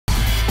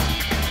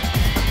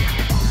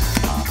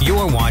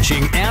You're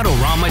watching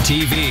Adorama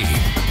TV.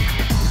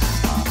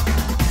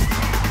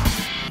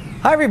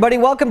 Hi everybody,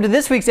 welcome to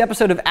this week's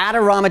episode of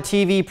Adorama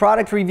TV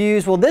product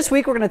reviews. Well, this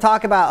week we're going to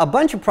talk about a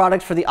bunch of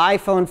products for the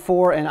iPhone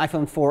 4 and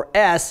iPhone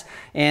 4S,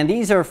 and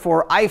these are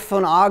for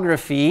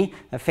iPhoneography,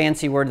 a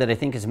fancy word that I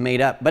think is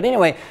made up. But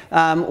anyway,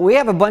 we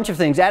have a bunch of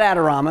things at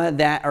Adorama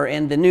that are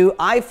in the new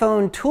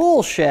iPhone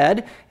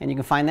Toolshed, and you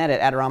can find that at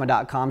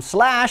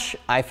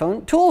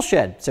adorama.com/iPhone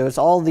Toolshed. So it's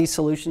all these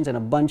solutions and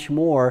a bunch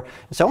more.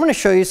 So I'm going to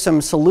show you some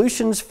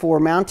solutions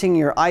for mounting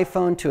your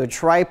iPhone to a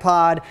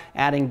tripod,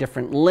 adding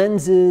different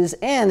lenses,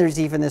 and there's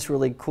even this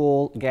really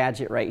cool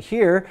gadget right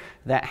here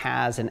that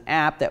has an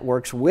app that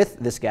works with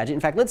this gadget.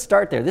 In fact, let's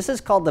start there. This is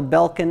called the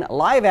Belkin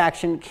Live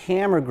Action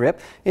Camera Grip.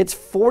 It's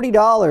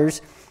 $40,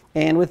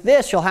 and with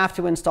this you'll have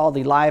to install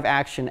the Live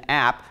Action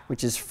app,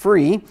 which is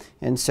free,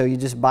 and so you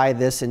just buy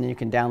this and you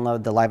can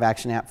download the Live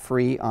Action app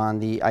free on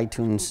the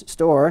iTunes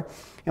store.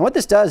 And what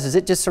this does is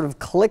it just sort of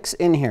clicks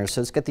in here.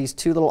 So it's got these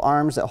two little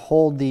arms that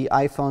hold the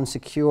iPhone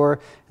secure,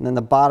 and then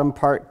the bottom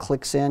part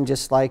clicks in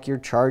just like your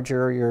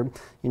charger or your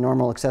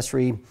normal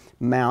accessory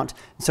mount.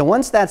 So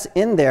once that's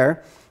in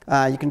there,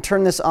 you can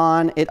turn this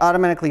on. It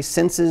automatically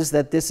senses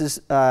that this is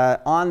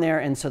on there,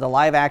 and so the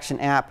Live Action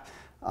app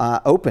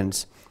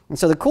opens. And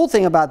so the cool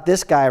thing about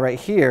this guy right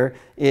here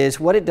is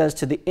what it does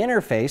to the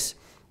interface.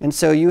 And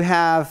so you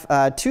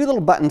have two little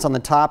buttons on the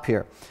top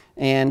here.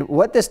 And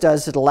what this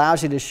does, it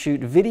allows you to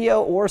shoot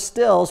video or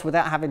stills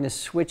without having to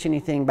switch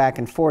anything back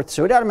and forth.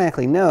 So it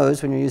automatically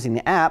knows when you're using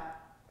the app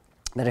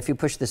that if you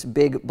push this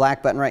big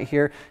black button right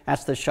here,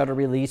 that's the shutter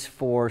release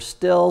for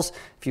stills.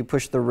 If you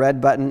push the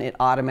red button, it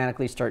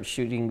automatically starts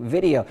shooting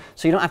video.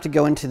 So you don't have to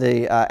go into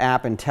the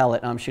app and tell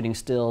it I'm shooting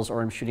stills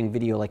or I'm shooting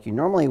video like you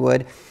normally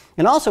would.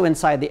 And also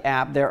inside the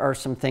app, there are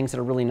some things that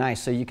are really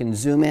nice. So you can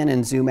zoom in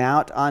and zoom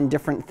out on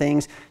different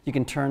things. You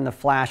can turn the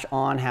flash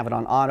on, have it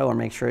on auto, or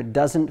make sure it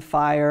doesn't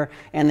fire.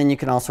 And then you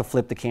can also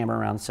flip the camera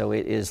around so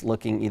it is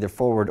looking either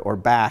forward or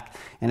back.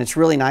 And it's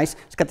really nice.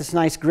 It's got this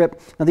nice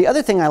grip. Now the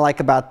other thing I like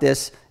about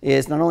this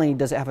is not only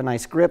does it have a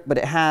nice grip, but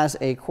it has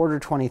a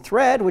 1/4-20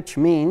 thread, which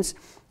means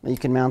you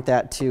can mount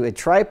that to a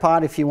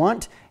tripod if you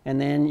want,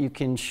 and then you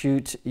can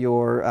shoot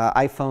your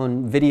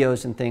iPhone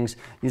videos and things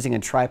using a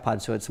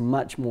tripod, so it's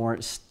much more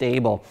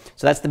stable.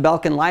 So that's the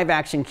Belkin Live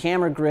Action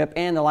Camera Grip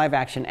and the Live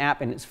Action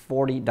app, and it's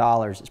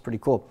 $40. It's pretty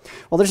cool.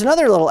 Well, there's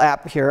another little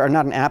app here, or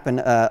not an app,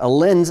 a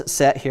lens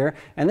set here,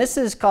 and this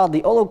is called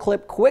the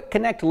Olloclip Quick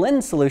Connect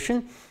Lens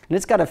Solution. And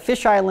it's got a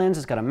fisheye lens,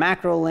 it's got a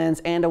macro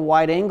lens, and a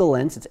wide angle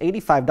lens. It's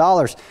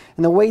 $85.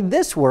 And the way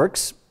this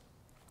works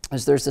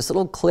is there's this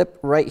little clip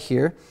right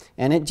here,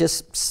 and it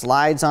just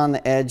slides on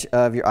the edge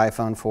of your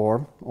iPhone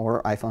 4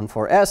 or iPhone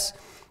 4S,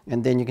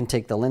 and then you can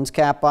take the lens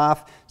cap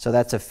off. So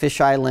that's a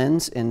fisheye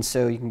lens, and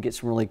so you can get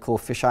some really cool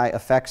fisheye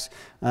effects.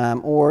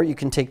 Or you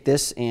can take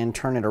this and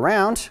turn it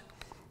around,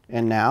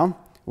 and now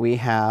we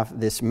have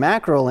this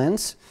macro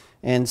lens,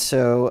 and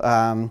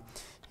so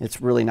it's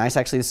really nice.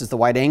 Actually, this is the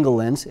wide angle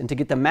lens, and to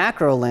get the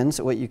macro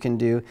lens, what you can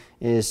do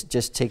is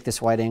just take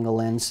this wide angle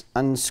lens,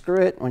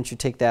 unscrew it. Once you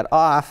take that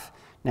off,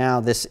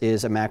 now this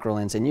is a macro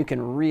lens, and you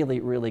can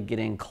really get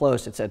in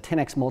close. It's a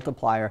 10x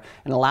multiplier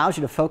and allows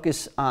you to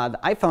focus the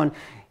iPhone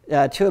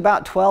to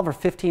about 12 or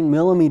 15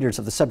 millimeters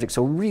of the subject,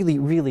 so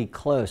really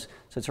close.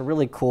 So it's a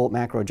really cool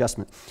macro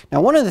adjustment. Now,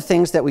 one of the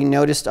things that we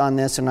noticed on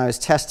this when I was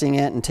testing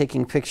it and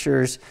taking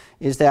pictures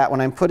is that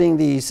when I'm putting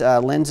these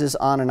lenses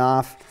on and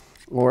off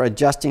or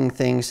adjusting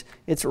things,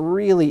 it's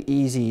really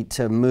easy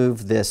to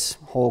move this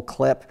whole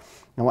clip.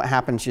 And what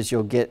happens is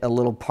you'll get a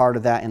little part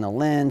of that in the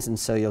lens, and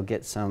so you'll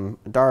get some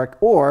dark,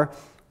 or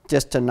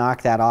just to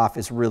knock that off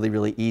is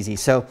really easy.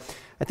 So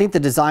I think the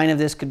design of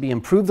this could be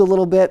improved a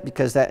little bit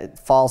because that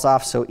falls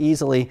off so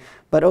easily,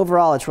 but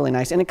overall it's really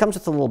nice. And it comes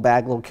with a little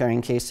bag, little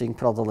carrying case, so you can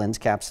put all the lens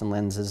caps and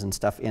lenses and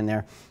stuff in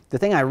there. The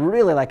thing I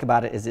really like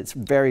about it is it's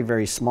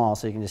very small,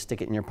 so you can just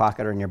stick it in your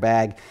pocket or in your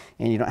bag,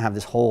 and you don't have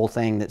this whole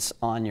thing that's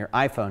on your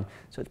iPhone.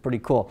 So it's pretty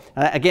cool.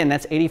 Again,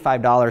 that's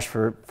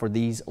 $85 for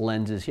these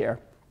lenses here.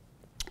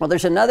 Well,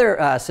 there's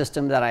another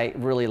system that I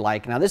really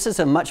like. Now, this is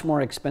a much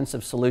more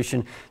expensive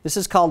solution. This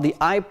is called the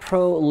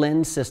iPro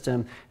Lens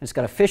System. It's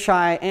got a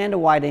fisheye and a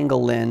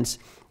wide-angle lens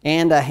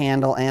and a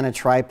handle and a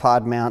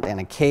tripod mount and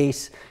a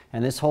case.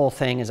 And this whole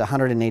thing is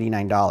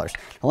 $189. Now,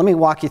 let me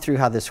walk you through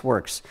how this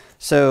works.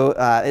 So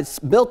it's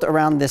built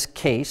around this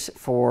case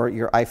for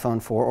your iPhone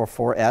 4 or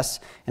 4S.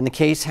 And the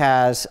case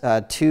has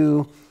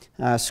two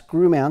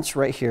screw mounts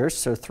right here,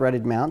 so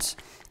threaded mounts.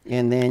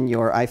 And then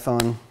your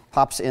iPhone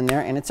pops in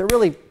there, and it's a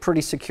really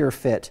pretty secure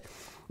fit.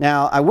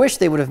 Now, I wish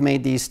they would have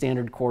made these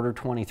standard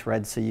 1/4-20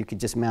 threads so you could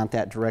just mount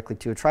that directly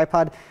to a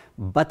tripod,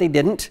 but they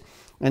didn't.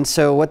 And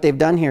so what they've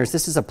done here is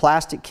this is a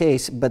plastic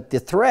case, but the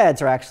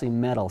threads are actually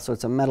metal, so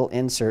it's a metal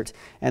insert.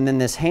 And then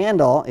this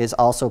handle is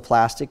also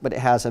plastic, but it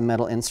has a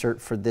metal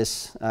insert for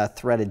this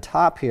threaded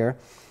top here.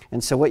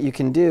 And so what you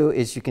can do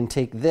is you can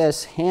take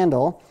this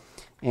handle,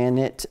 and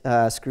it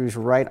screws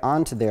right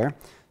onto there.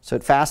 So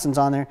it fastens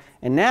on there,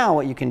 and now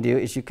what you can do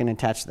is you can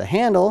attach the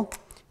handle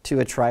to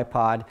a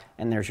tripod,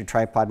 and there's your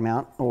tripod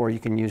mount, or you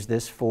can use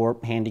this for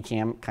handy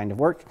cam kind of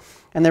work.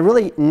 And the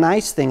really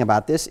nice thing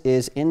about this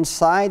is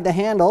inside the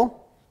handle,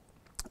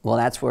 well,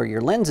 that's where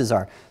your lenses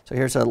are. So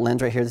here's a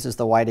lens right here. This is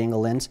the wide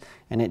angle lens,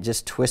 and it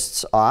just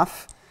twists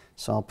off.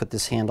 So I'll put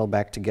this handle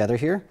back together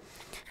here.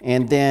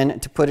 And then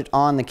to put it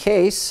on the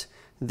case,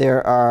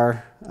 there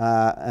are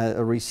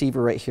a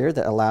receiver right here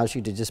that allows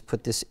you to just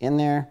put this in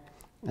there,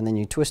 and then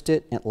you twist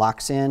it, it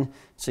locks in.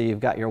 So you've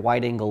got your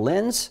wide angle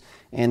lens,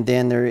 and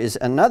then there is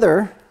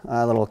another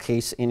little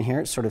case in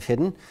here. It's sort of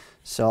hidden.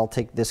 So I'll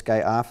take this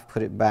guy off,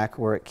 put it back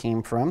where it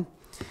came from.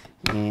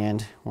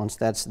 And once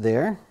that's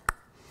there,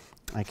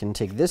 I can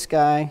take this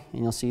guy,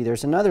 and you'll see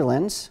there's another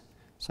lens.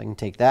 So I can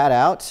take that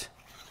out.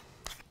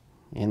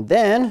 And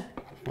then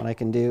what I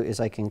can do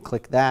is I can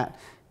click that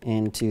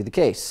into the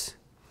case.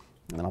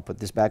 And then I'll put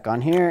this back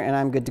on here, and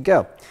I'm good to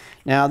go.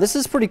 Now, this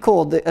is pretty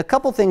cool. A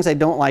couple things I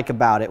don't like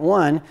about it.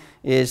 One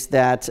is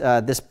that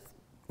this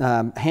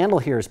handle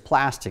here is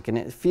plastic, and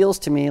it feels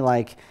to me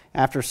like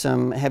after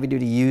some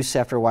heavy-duty use,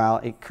 after a while,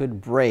 it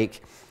could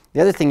break. The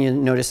other thing you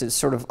notice, it's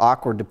sort of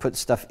awkward to put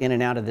stuff in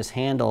and out of this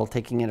handle,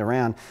 taking it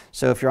around.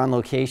 So if you're on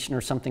location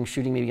or something,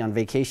 shooting maybe on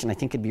vacation, I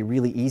think it'd be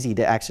really easy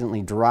to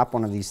accidentally drop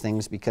one of these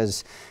things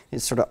because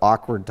it's sort of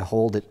awkward to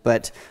hold it.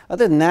 But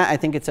other than that, I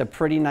think it's a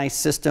pretty nice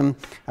system.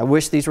 I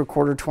wish these were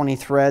 1/4-20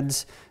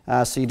 threads,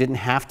 so you didn't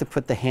have to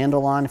put the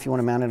handle on if you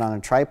want to mount it on a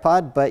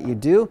tripod, but you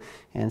do,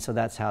 and so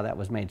that's how that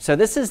was made. So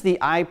this is the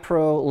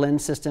iPro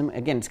lens system.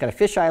 Again, it's got a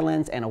fisheye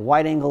lens and a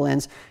wide angle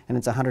lens, and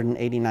it's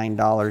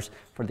 $189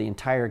 for the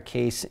entire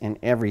case and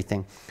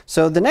everything.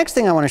 So the next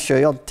thing I want to show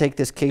you, I'll take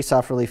this case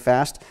off really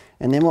fast,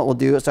 and then what we'll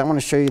do is I want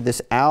to show you this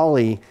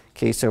Owle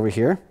case over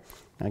here.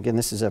 Now again,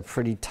 this is a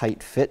pretty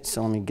tight fit,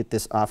 so let me get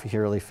this off of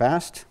here really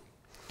fast.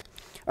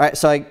 All right,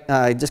 so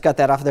I just got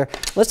that off of there.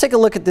 Let's take a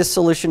look at this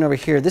solution over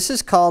here. This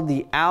is called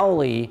the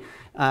Owle,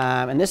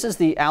 and this is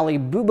the Owle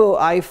Bubo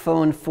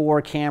iPhone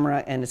 4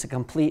 camera, and it's a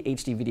complete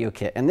HD video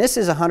kit. And this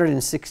is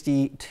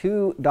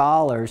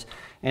 $162,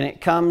 and it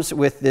comes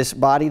with this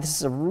body.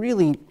 This is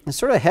it's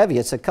sort of heavy.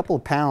 It's a couple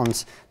of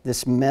pounds,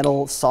 this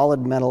metal, solid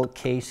metal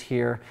case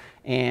here.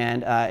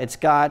 And it's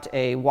got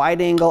a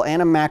wide angle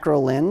and a macro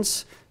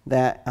lens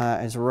that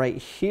is right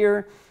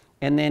here.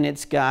 And then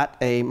it's got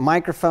a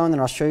microphone that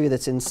I'll show you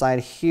that's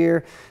inside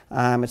here.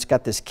 It's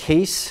got this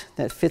case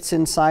that fits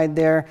inside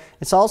there.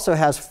 It also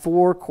has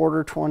 4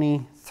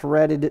 1/4-20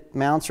 threaded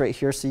mounts right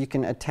here, so you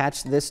can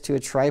attach this to a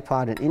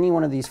tripod at any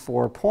one of these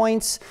 4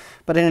 points.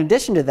 But in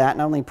addition to that,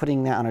 not only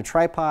putting that on a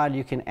tripod,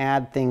 you can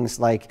add things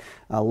like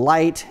a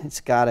light.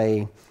 It's got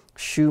a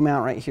shoe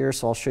mount right here,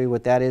 so I'll show you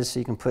what that is. So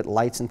you can put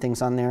lights and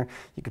things on there.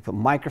 You can put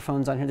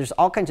microphones on here. There's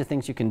all kinds of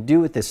things you can do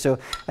with this. So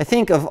I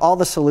think of all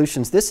the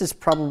solutions, this is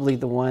probably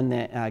the one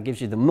that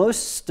gives you the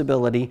most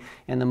stability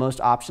and the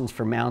most options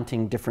for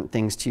mounting different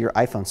things to your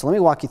iPhone. So let me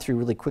walk you through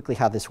really quickly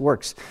how this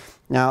works.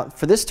 Now,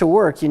 for this to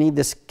work, you need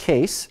this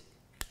case,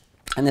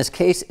 and this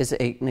case is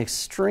an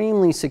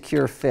extremely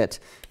secure fit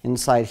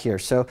inside here.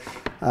 So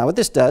what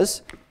this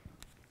does,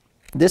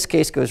 this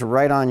case goes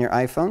right on your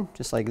iPhone,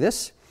 just like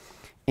this.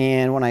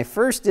 And when I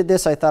first did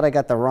this, I thought I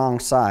got the wrong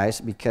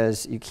size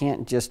because you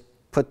can't just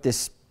put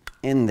this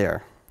in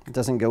there. It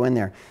doesn't go in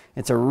there.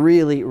 It's a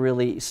really,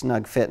 really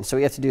snug fit. And so what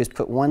you have to do is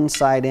put one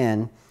side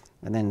in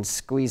and then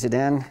squeeze it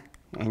in,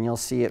 and you'll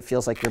see it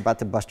feels like you're about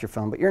to bust your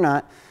phone, but you're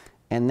not.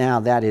 And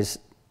now that is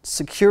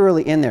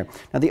securely in there.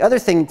 Now the other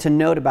thing to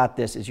note about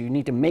this is you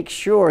need to make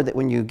sure that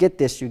when you get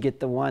this, you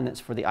get the one that's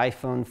for the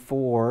iPhone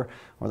 4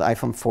 or the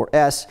iPhone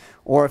 4S,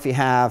 or if you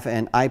have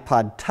an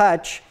iPod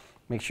Touch,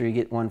 make sure you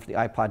get one for the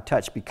iPod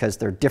Touch because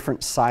they're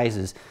different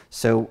sizes.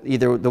 So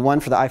either the one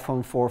for the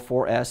iPhone 4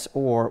 4S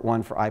or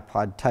one for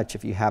iPod Touch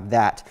if you have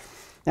that.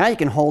 Now you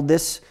can hold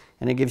this,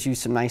 and it gives you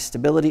some nice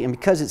stability, and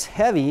because it's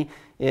heavy,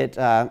 it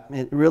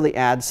really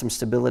adds some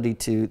stability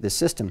to the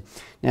system.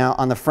 Now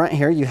on the front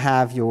here you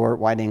have your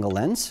wide angle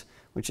lens,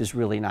 which is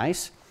really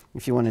nice.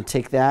 If you want to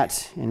take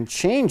that and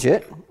change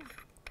it,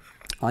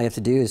 all you have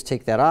to do is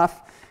take that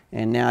off,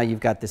 and now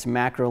you've got this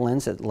macro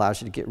lens that allows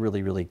you to get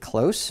really, really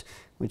close,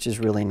 which is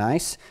really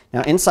nice.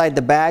 Now inside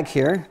the bag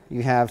here,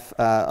 you have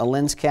a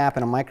lens cap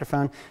and a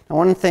microphone. Now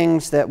one of the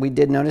things that we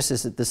did notice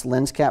is that this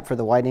lens cap for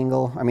the wide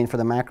angle, for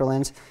the macro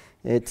lens,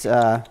 it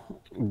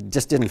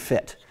just didn't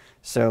fit.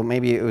 So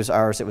maybe it was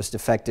ours that was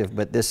defective,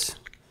 but this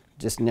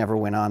just never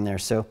went on there.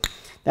 So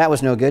that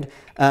was no good.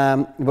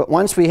 But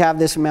once we have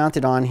this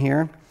mounted on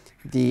here,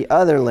 the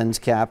other lens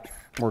cap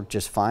worked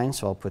just fine.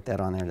 So I'll put that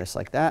on there just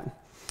like that.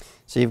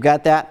 So you've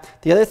got that.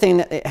 The other thing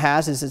that it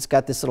has is it's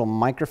got this little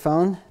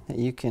microphone that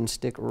you can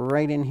stick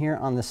right in here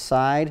on the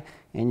side,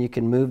 and you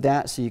can move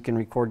that so you can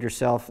record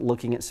yourself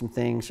looking at some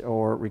things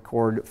or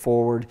record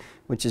forward,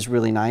 which is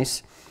really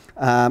nice.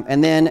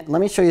 And then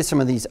let me show you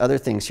some of these other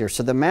things here.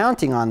 So the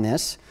mounting on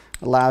this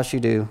allows you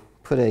to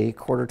put a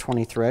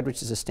 1/4-20 thread,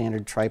 which is a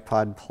standard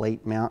tripod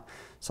plate mount.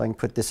 So I can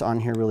put this on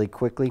here really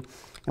quickly.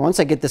 And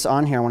once I get this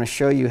on here, I want to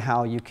show you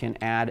how you can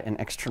add an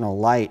external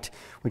light,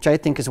 which I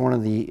think is one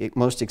of the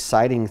most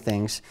exciting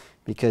things,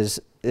 because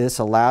this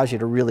allows you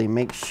to really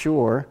make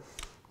sure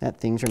that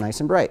things are nice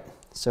and bright.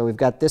 So we've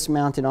got this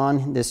mounted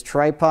on this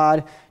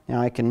tripod.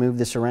 Now I can move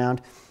this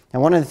around. Now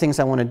one of the things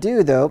I want to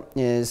do though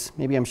is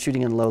maybe I'm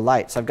shooting in low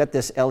light. So I've got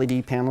this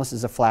LED panel. This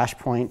is a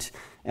flashpoint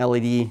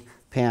LED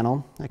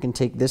panel. I can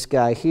take this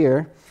guy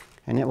here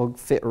and it will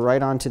fit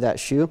right onto that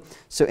shoe.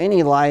 So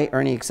any light or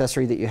any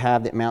accessory that you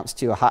have that mounts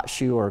to a hot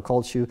shoe or a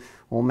cold shoe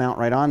will mount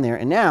right on there.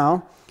 And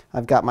now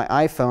I've got my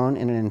iPhone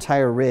in an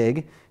entire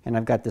rig, and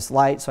I've got this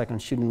light so I can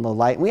shoot in low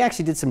light. And we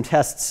actually did some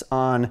tests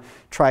on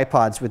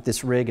tripods with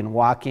this rig and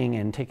walking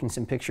and taking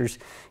some pictures.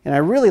 And I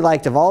really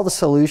liked, of all the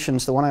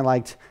solutions, the one I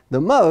liked the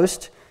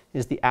most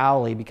is the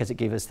Owle, because it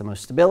gave us the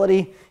most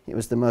stability, it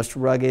was the most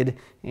rugged,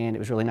 and it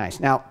was really nice.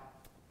 Now,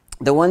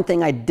 the one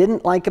thing I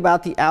didn't like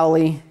about the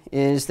Owle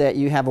is that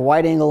you have a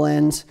wide angle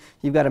lens,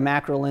 you've got a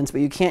macro lens,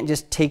 but you can't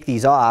just take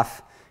these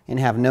off and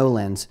have no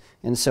lens.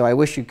 And so I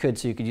wish you could,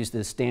 so you could use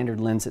the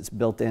standard lens that's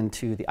built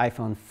into the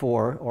iPhone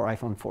 4 or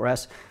iPhone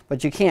 4S,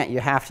 but you can't. You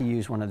have to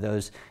use one of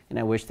those, and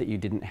I wish that you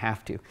didn't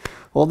have to.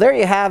 Well, there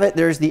you have it.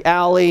 There's the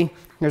Owle.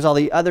 There's all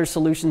the other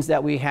solutions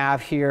that we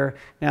have here.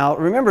 Now,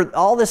 remember,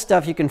 all this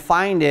stuff, you can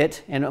find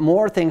it and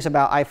more things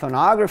about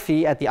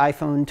iPhoneography at the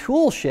iPhone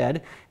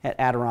Toolshed at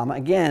Adorama.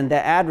 Again,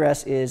 that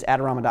address is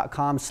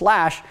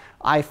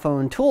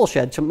adorama.com/iPhone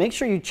Toolshed. So make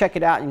sure you check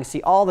it out. You can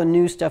see all the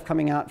new stuff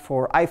coming out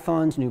for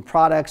iPhones, new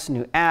products,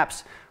 new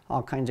apps,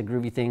 all kinds of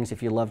groovy things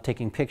if you love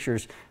taking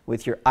pictures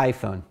with your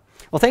iPhone.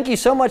 Well, thank you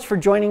so much for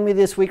joining me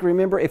this week.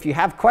 Remember, if you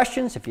have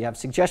questions, if you have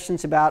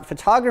suggestions about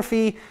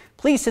photography,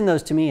 please send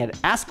those to me at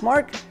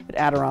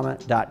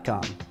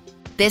AskMark@adorama.com.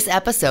 This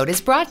episode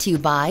is brought to you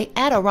by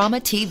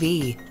Adorama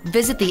TV.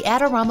 Visit the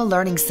Adorama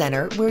Learning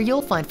Center, where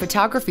you'll find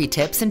photography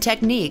tips and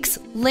techniques,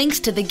 links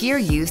to the gear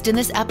used in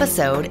this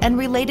episode, and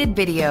related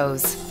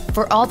videos.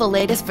 For all the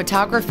latest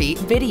photography,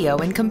 video,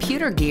 and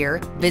computer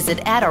gear, visit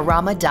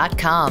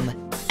Adorama.com.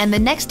 And the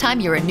next time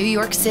you're in New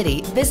York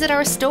City, visit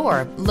our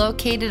store,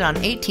 located on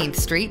 18th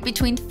Street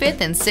between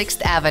 5th and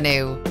 6th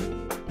Avenue.